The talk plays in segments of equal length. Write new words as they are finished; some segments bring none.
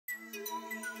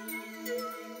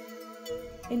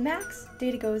In Max,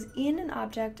 data goes in an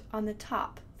object on the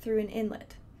top through an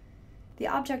inlet. The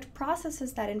object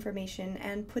processes that information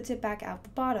and puts it back out the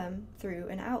bottom through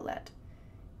an outlet.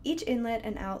 Each inlet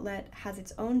and outlet has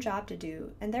its own job to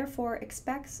do and therefore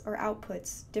expects or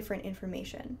outputs different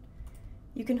information.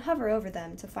 You can hover over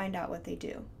them to find out what they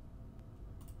do.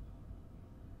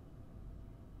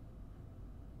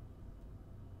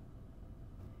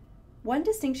 One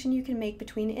distinction you can make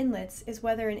between inlets is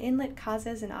whether an inlet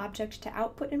causes an object to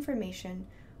output information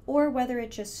or whether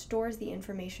it just stores the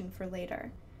information for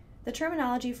later. The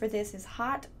terminology for this is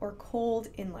hot or cold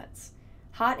inlets.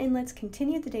 Hot inlets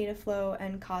continue the data flow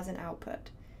and cause an output.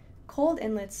 Cold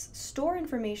inlets store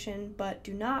information but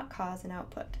do not cause an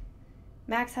output.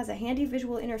 Max has a handy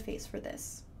visual interface for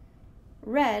this.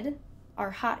 Red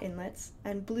are hot inlets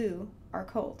and blue are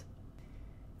cold.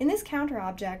 In this counter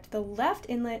object, the left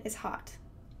inlet is hot.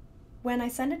 When I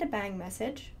send it a bang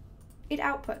message, it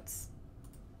outputs.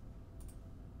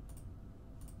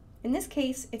 In this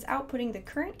case, it's outputting the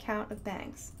current count of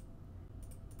bangs.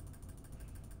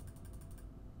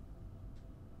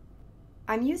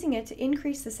 I'm using it to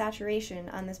increase the saturation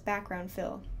on this background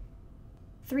fill.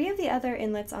 3 of the other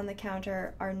inlets on the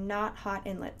counter are not hot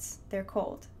inlets, they're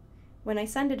cold. When I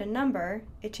send it a number,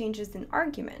 it changes an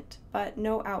argument, but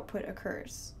no output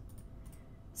occurs.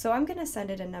 So I'm going to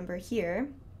send it a number here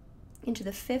into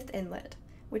the 5th inlet,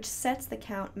 which sets the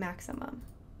count maximum.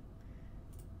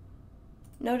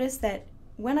 Notice that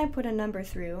when I put a number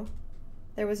through,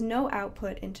 there was no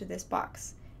output into this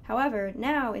box. However,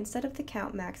 now instead of the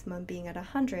count maximum being at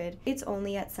 100, it's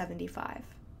only at 75.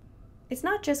 It's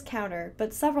not just counter,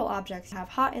 but several objects have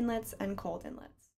hot inlets and cold inlets.